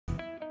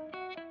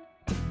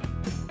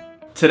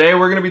Today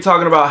we're going to be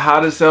talking about how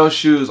to sell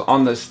shoes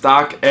on the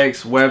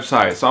StockX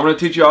website. So I'm going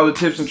to teach you all the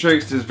tips and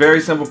tricks. It's a very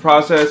simple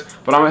process,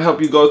 but I'm going to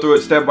help you go through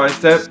it step by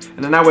step,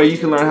 and then that way you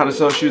can learn how to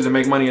sell shoes and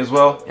make money as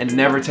well and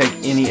never take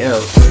any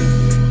L's.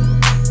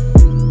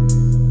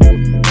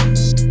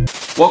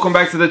 Welcome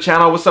back to the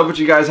channel. What's up with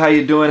you guys? How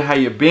you doing? How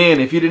you been?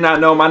 If you did not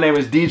know, my name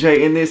is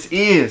DJ and this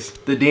is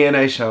the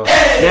DNA Show.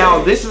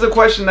 Now, this is a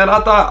question that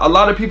I thought a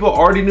lot of people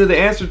already knew the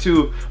answer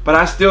to, but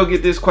I still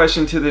get this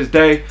question to this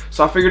day.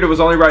 So I figured it was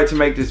only right to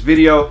make this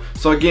video.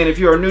 So again, if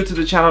you are new to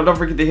the channel, don't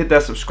forget to hit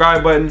that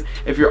subscribe button.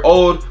 If you're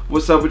old,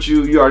 what's up with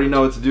you? You already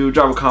know what to do.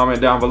 Drop a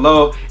comment down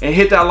below and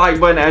hit that like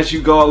button as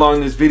you go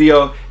along this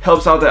video.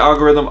 Helps out the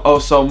algorithm oh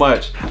so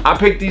much. I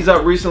picked these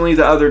up recently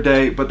the other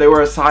day, but they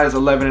were a size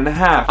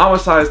 11.5. I'm a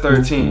size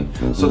 13.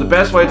 So the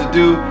best way to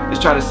do is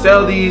try to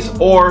sell these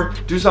or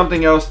do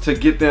something else to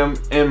get them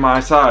in my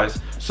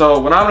size. So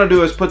what I'm gonna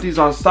do is put these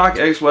on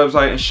StockX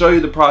website and show you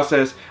the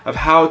process of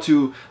how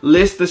to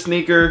list the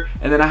sneaker,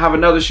 and then I have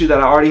another shoe that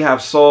I already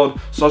have sold,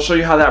 so I'll show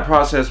you how that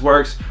process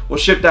works. We'll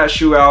ship that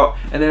shoe out,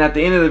 and then at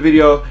the end of the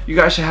video you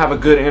guys should have a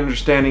good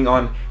understanding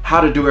on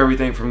how to do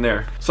everything from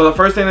there. So the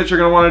first thing that you're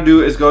gonna wanna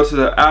do is go to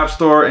the App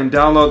Store and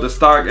download the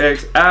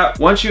StockX app.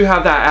 Once you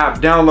have that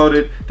app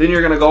downloaded, then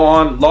you're gonna go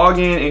on, log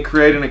in, and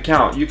create an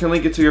account. You can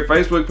link it to your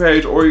Facebook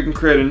page, or you can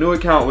create a new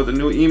account with a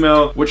new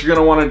email. What you're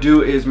gonna wanna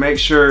do is make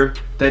sure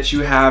that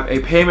you have a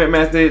payment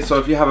method. So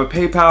if you have a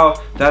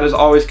PayPal, that is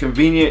always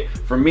convenient.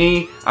 For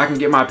me, I can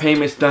get my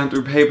payments done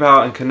through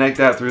PayPal and connect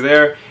that through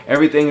there.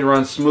 Everything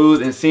runs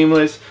smooth and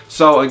seamless.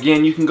 So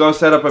again, you can go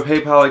set up a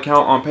PayPal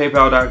account on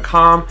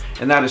paypal.com,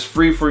 and that is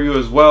free for you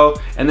as well.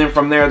 And then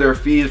from there are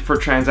fees for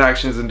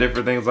transactions and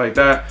different things like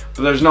that,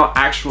 but there's no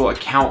actual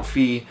account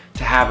fee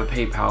to have a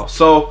PayPal.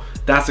 So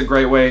that's a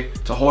great way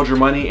to hold your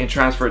money and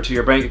transfer it to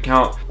your bank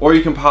account, or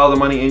you can pile the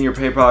money in your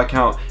PayPal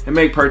account and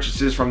make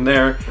purchases from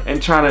there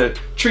and trying to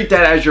treat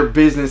that as your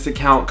business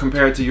account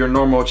compared to your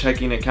normal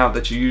checking account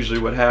that you usually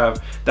would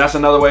have. That's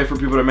another way for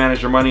people to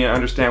manage your money and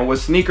understand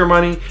what's sneaker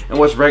money and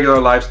what's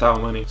regular lifestyle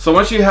money. So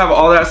once you have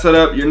all that set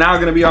up, you're now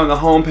going to be on the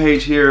home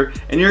page here,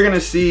 and you're going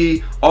to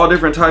see all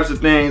different types of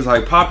things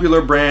like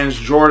popular brands,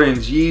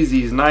 Jordans,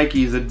 Yeezys,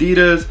 Nikes,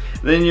 Adidas.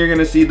 Then you're going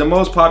to see the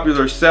most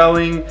popular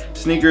selling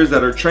sneakers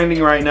that are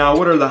trending right now.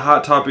 What are the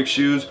hot topic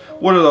shoes?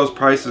 What are those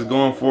prices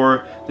going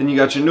for? Then you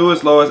got your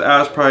newest lowest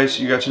ask price,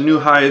 you got your new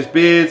highest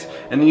bids,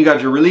 and then you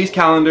got your release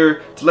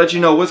calendar to let you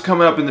know what's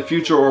coming up in the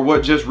future or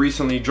what just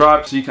recently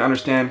dropped, so you can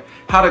understand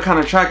how to kind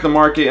of track the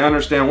market and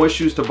understand what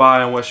shoes to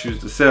buy and what shoes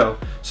to sell.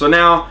 So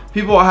now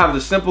people will have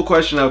the simple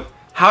question of,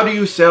 how do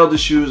you sell the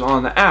shoes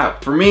on the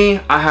app? For me,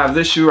 I have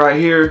this shoe right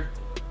here,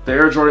 the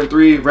Air Jordan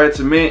 3 Red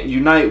Cement,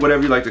 Unite,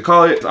 whatever you like to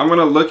call it. I'm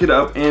gonna look it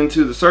up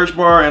into the search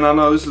bar, and I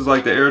know this is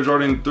like the Air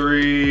Jordan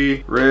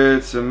 3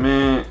 Red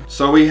Cement.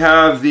 So we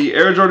have the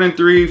Air Jordan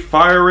 3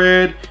 Fire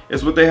Red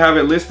is what they have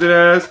it listed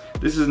as.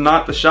 This is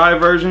not the Shy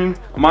version.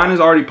 Mine is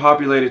already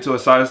populated to a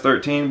size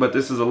 13, but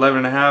this is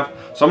 11.5.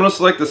 So I'm gonna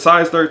select the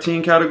size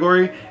 13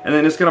 category, and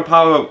then it's gonna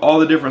pop up all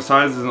the different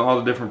sizes and all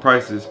the different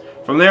prices.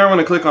 From there, I'm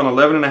gonna click on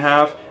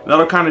 11.5.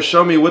 That'll kind of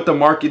show me what the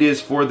market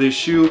is for this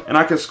shoe, and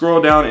I can scroll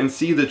down and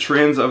see the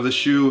trends of the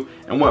shoe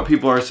and what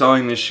people are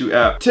selling this shoe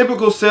at.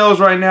 Typical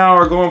sales right now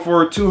are going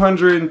for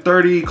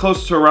 230,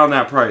 close to around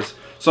that price.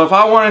 So if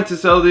I wanted to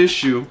sell this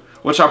shoe,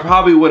 which I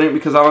probably wouldn't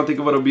because I don't think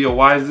it'll be a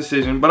wise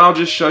decision, but I'll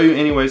just show you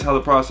anyways how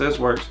the process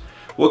works.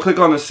 We'll click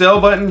on the sell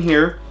button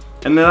here,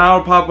 and then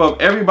that'll pop up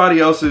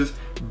everybody else's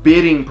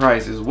bidding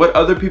prices, what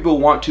other people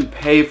want to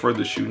pay for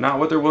the shoe, not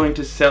what they're willing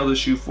to sell the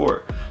shoe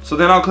for. So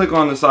then I'll click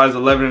on the size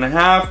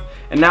 11.5,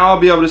 and now I'll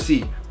be able to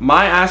see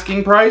my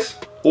asking price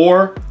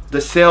or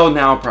the sell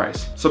now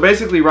price. So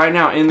basically right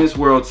now in this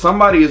world,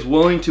 somebody is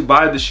willing to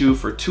buy the shoe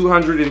for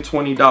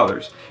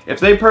 $220. If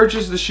they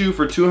purchase the shoe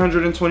for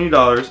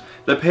 $220,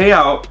 the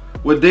payout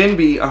would then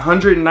be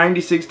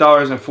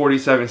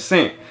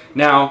 $196.47.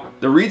 Now,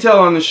 the retail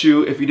on the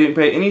shoe, if you didn't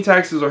pay any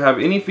taxes or have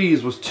any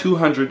fees, was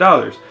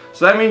 $200.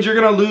 So that means you're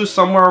gonna lose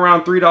somewhere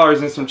around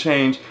 $3 and some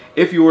change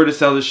if you were to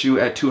sell the shoe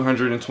at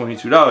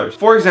 $222.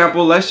 For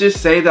example, let's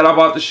just say that I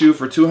bought the shoe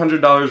for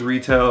 $200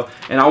 retail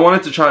and I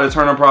wanted to try to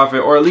turn a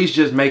profit, or at least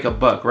just make a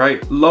buck,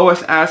 right?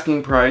 Lowest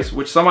asking price,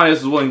 which somebody else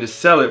is willing to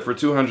sell it for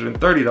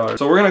 $230.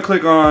 So we're gonna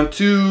click on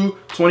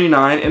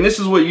 $229, and this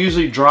is what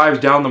usually drives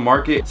down the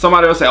market.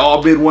 Somebody will say, oh,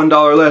 I'll bid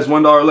 $1 less,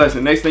 $1 less,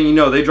 and next thing you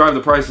know, they drive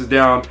the prices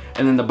down,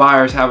 and then the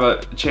buyers have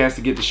a chance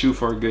to get the shoe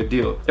for a good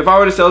deal. If I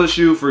were to sell the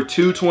shoe for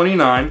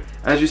 $229,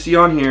 as you see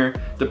on here,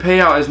 the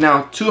payout is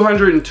now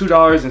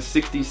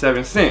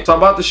 $202.67. So I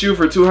bought the shoe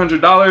for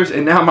 $200,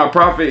 and now my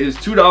profit is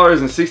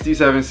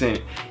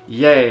 $2.67.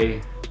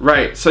 Yay.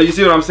 Right, so you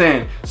see what I'm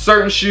saying?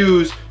 Certain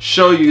shoes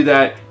show you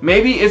that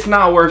maybe it's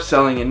not worth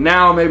selling it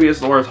now, maybe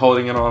it's worth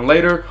holding it on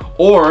later,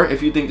 or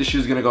if you think the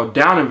shoe's gonna go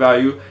down in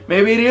value,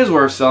 maybe it is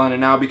worth selling it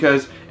now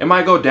because it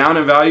might go down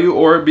in value,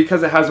 or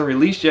because it hasn't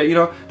released yet. You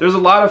know, there's a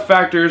lot of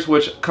factors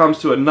which comes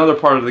to another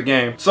part of the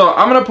game. So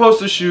I'm gonna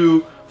post a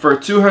shoe for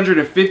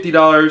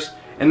 $250,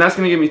 and that's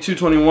gonna give me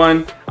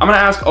 $221. I'm gonna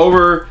ask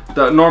over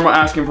the normal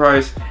asking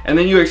price, and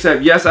then you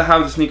accept, yes, I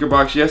have the sneaker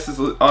box, yes, it's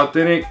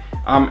authentic,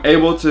 I'm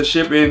able to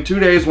ship in 2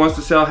 days once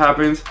the sale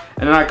happens,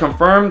 and then I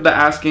confirm the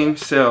asking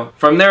sale.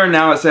 From there,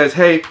 now it says,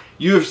 hey,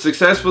 you have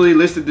successfully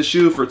listed the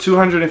shoe for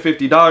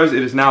 $250.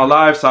 It is now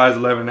live, size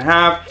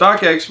 11.5.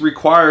 StockX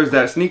requires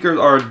that sneakers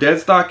are dead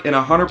stock and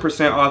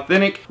 100%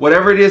 authentic.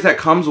 Whatever it is that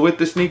comes with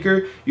the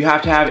sneaker, you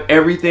have to have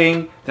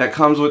everything that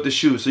comes with the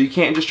shoe. So you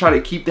can't just try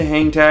to keep the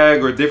hang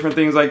tag or different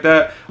things like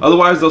that.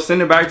 Otherwise, they'll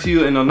send it back to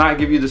you and they'll not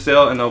give you the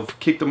sale, and they'll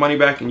kick the money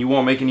back and you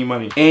won't make any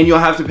money. And you'll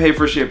have to pay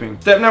for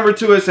shipping. Step number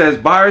 2, it says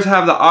buyers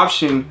have the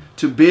option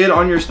to bid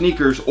on your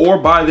sneakers or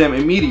buy them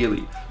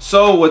immediately.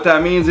 So what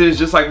that means is,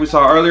 just like we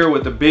saw earlier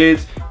with the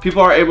bids,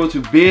 people are able to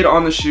bid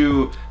on the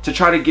shoe to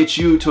try to get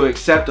you to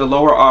accept a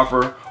lower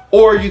offer,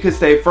 or you can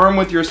stay firm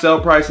with your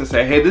sale price and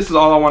say, hey, this is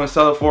all I want to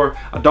sell it for,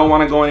 I don't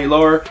want to go any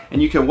lower,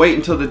 and you can wait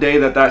until the day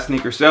that that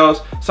sneaker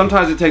sells.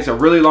 Sometimes it takes a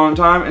really long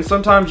time, and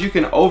sometimes you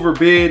can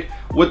overbid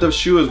what the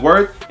shoe is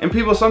worth, and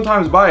people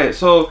sometimes buy it.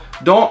 So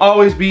don't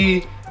always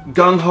be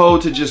gung-ho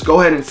to just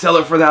go ahead and sell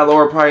it for that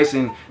lower price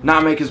and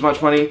not make as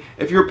much money.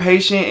 If you're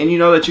patient and you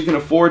know that you can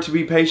afford to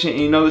be patient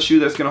and you know the shoe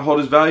that's going to hold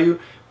its value,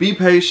 be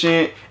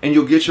patient and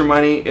you'll get your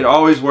money. It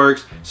always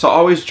works. So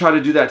always try to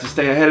do that to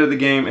stay ahead of the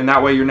game, and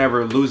that way you're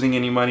never losing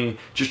any money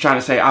just trying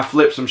to say, I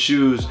flipped some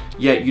shoes,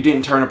 yet you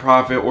didn't turn a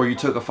profit or you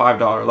took a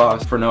 $5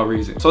 loss for no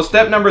reason. So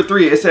step number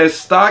 3, it says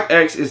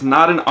StockX is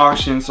not an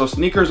auction, so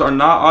sneakers are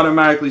not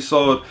automatically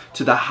sold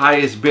to the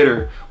highest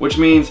bidder, which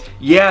means,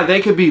 yeah, they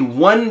could be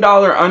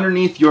 $1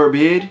 underneath your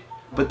bid,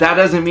 but that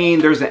doesn't mean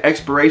there's an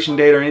expiration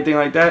date or anything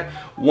like that.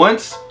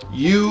 Once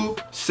you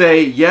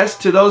say yes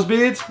to those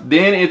bids,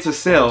 then it's a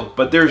sale,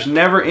 but there's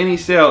never any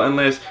sale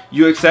unless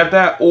you accept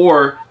that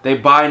or they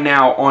buy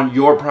now on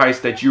your price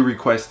that you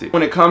requested.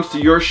 When it comes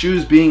to your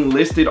shoes being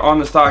listed on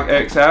the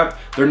StockX app,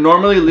 they're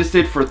normally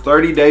listed for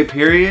 30-day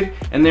period,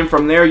 and then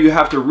from there you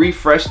have to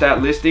refresh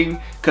that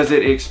listing because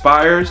it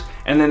expires,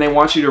 and then they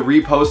want you to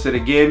repost it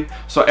again.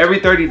 So every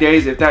 30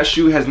 days, if that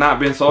shoe has not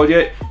been sold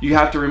yet, you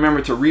have to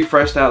remember to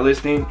refresh that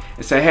listing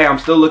and say, hey, I'm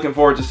still looking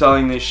forward to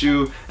selling this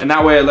shoe, and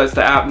that way it lets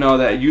the app know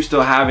that you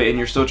still have it and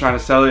you're still trying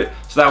to sell it.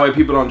 So that way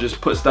people don't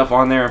just put stuff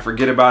on there and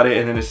forget about it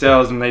and then it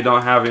sells and they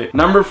don't have it.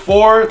 Number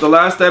 4, the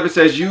last step, it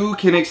says you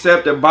can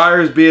accept a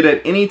buyer's bid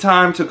at any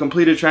time to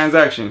complete a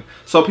transaction.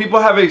 So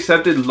people have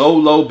accepted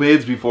low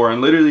bids before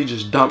and literally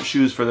just dump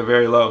shoes for the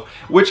very low,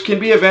 which can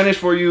be advantage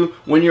for you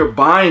when you're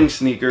buying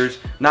sneakers,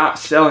 not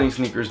selling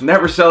sneakers.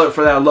 Never sell it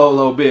for that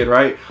low bid,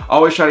 right?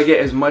 Always try to get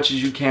as much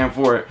as you can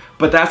for it.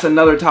 But that's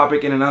another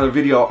topic in another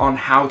video on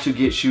how to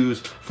get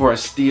shoes for a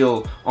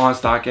steal on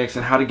StockX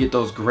and how to get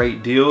those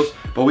great deals.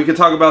 But we can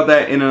talk about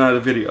that in another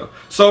video.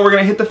 So we're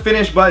gonna hit the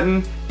finish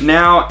button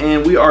now,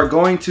 and we are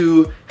going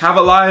to have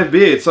a live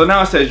bid. So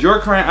now it says your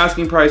current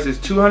asking price is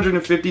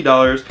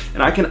 $250,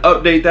 and I can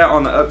update that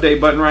on the update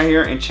button right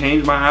here and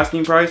change my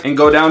asking price and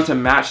go down to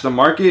match the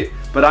market.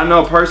 But I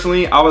know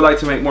personally I would like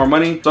to make more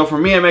money, so for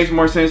me it makes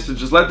more sense to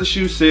just let the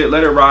shoe sit,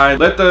 let it ride,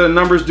 let the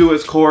numbers do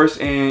its course,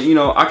 and you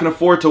know, I can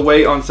afford to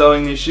wait on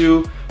selling this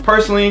shoe.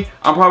 Personally,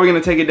 I'm probably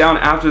going to take it down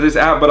after this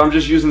app, but I'm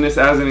just using this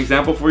as an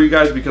example for you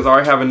guys because I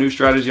already have a new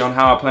strategy on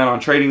how I plan on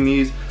trading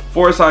these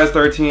for a size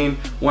 13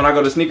 when I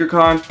go to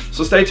SneakerCon.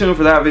 So stay tuned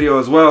for that video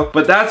as well.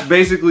 But that's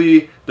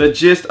basically the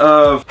gist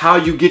of how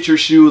you get your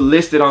shoe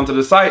listed onto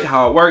the site,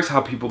 how it works,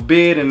 how people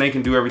bid, and they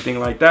can do everything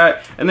like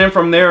that. And then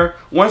from there,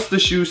 once the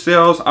shoe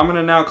sells, I'm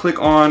gonna now click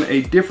on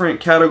a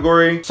different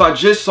category. So I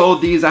just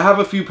sold these. I have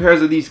a few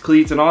pairs of these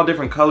cleats in all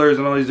different colors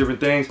and all these different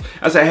things.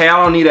 I say, hey,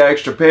 I don't need an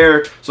extra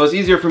pair, so it's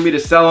easier for me to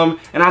sell them,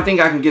 and I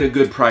think I can get a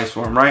good price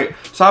for them, right?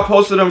 So I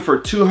posted them for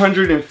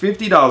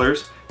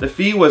 $250. The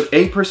fee was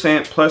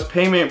 8% plus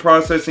payment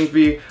processing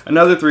fee,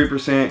 another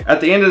 3%. At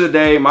the end of the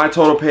day, my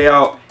total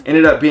payout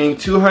ended up being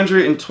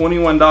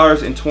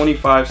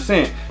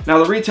 $221.25.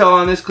 Now the retail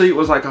on this cleat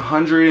was like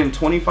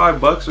 125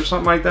 bucks or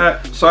something like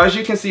that. So as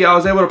you can see, I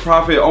was able to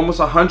profit almost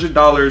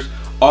 $100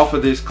 off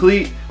of this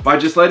cleat by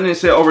just letting it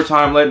sit over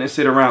time, letting it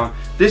sit around.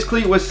 This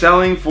cleat was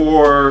selling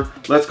for,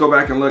 let's go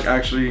back and look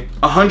actually,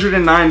 $109,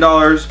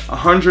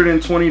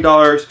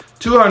 $120,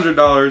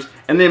 $200,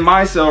 and then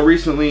my sale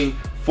recently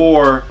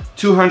for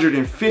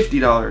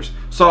 $250.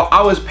 So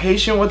I was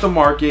patient with the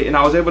market and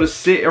I was able to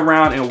sit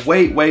around and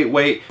wait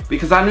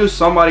because I knew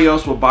somebody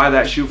else would buy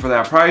that shoe for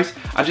that price.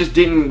 I just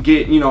didn't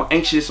get, you know,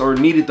 anxious or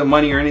needed the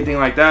money or anything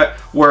like that,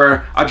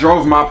 where I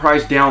drove my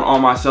price down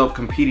on myself,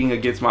 competing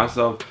against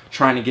myself,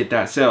 trying to get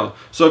that sale.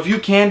 So if you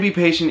can be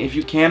patient, if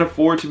you can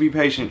afford to be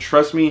patient,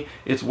 trust me,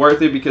 it's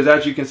worth it, because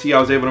as you can see, I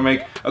was able to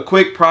make a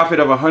quick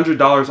profit of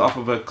 $100 off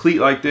of a cleat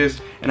like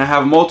this, and I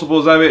have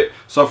multiples of it.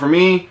 So for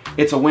me,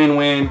 it's a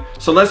win-win.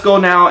 So let's go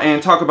now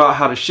and talk about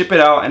how to ship it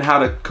out and how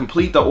to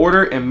complete the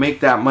order and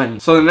make that money.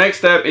 So the next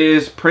step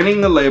is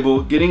printing the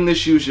label, getting the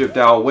shoe shipped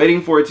out,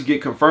 waiting for it to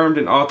get confirmed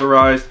and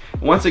authorized,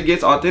 Once it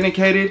gets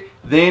authenticated,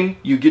 then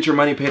you get your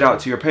money paid out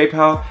to your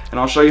PayPal, and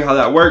I'll show you how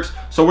that works.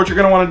 So what you're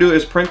gonna wanna do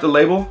is print the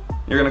label.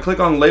 You're gonna click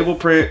on label,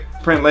 print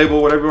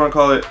label, whatever you wanna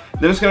call it.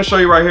 Then it's gonna show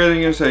you right here, then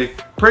you're gonna say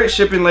print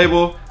shipping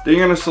label. Then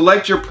you're gonna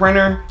select your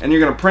printer and you're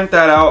gonna print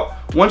that out.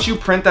 Once you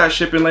print that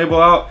shipping label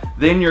out,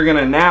 then you're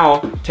gonna now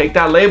take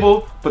that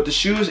label, put the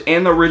shoes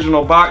and the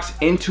original box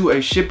into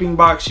a shipping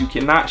box. You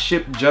cannot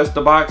ship just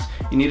the box.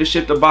 You need to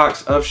ship the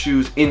box of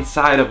shoes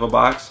inside of a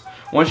box.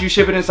 Once you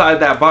ship it inside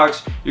that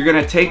box, you're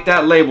gonna take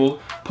that label,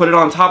 put it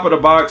on top of the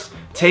box,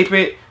 tape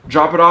it,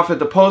 drop it off at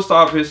the post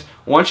office.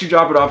 Once you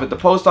drop it off at the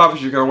post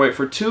office, you're gonna wait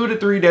for 2 to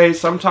 3 days,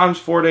 sometimes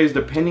 4 days,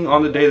 depending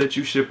on the day that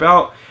you ship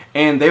out,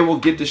 and they will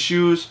get the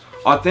shoes,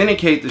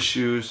 authenticate the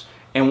shoes,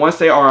 and once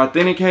they are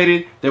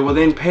authenticated, they will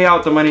then pay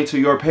out the money to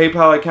your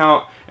PayPal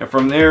account, and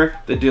from there,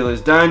 the deal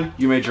is done.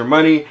 You made your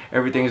money,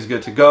 everything is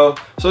good to go.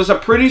 So it's a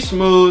pretty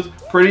smooth,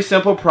 pretty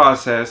simple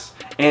process.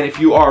 And if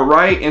you are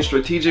right and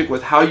strategic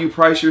with how you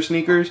price your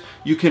sneakers,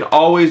 you can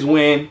always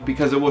win,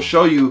 because it will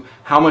show you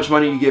how much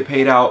money you get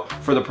paid out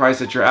for the price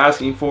that you're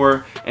asking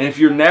for. And if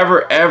you're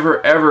never,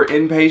 ever, ever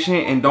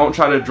impatient and don't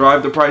try to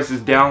drive the prices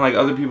down like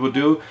other people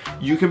do,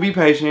 you can be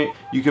patient.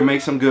 You can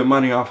make some good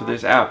money off of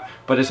this app.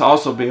 But it's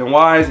also being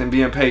wise and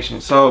being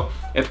patient. So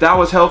if that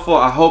was helpful,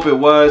 I hope it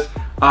was.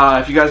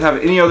 If you guys have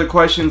any other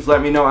questions,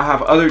 let me know. I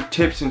have other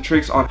tips and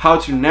tricks on how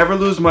to never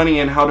lose money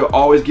and how to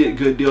always get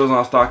good deals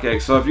on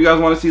StockX. So if you guys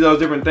want to see those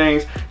different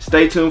things,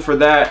 stay tuned for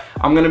that.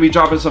 I'm going to be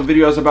dropping some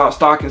videos about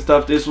stock and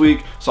stuff this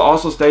week, so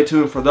also stay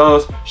tuned for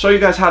those. Show you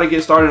guys how to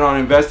get started on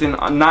investing,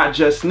 not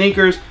just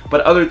sneakers,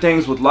 but other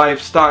things with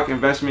life, stock,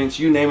 investments,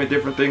 you name it,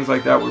 different things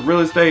like that with real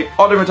estate,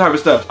 all different type of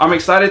stuff. I'm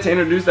excited to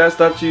introduce that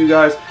stuff to you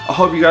guys. I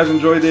hope you guys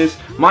enjoyed this.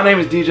 My name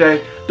is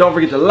DJ. Don't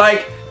forget to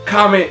like,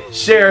 comment,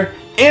 share,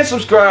 and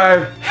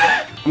subscribe.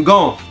 I'm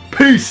gone.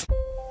 Peace.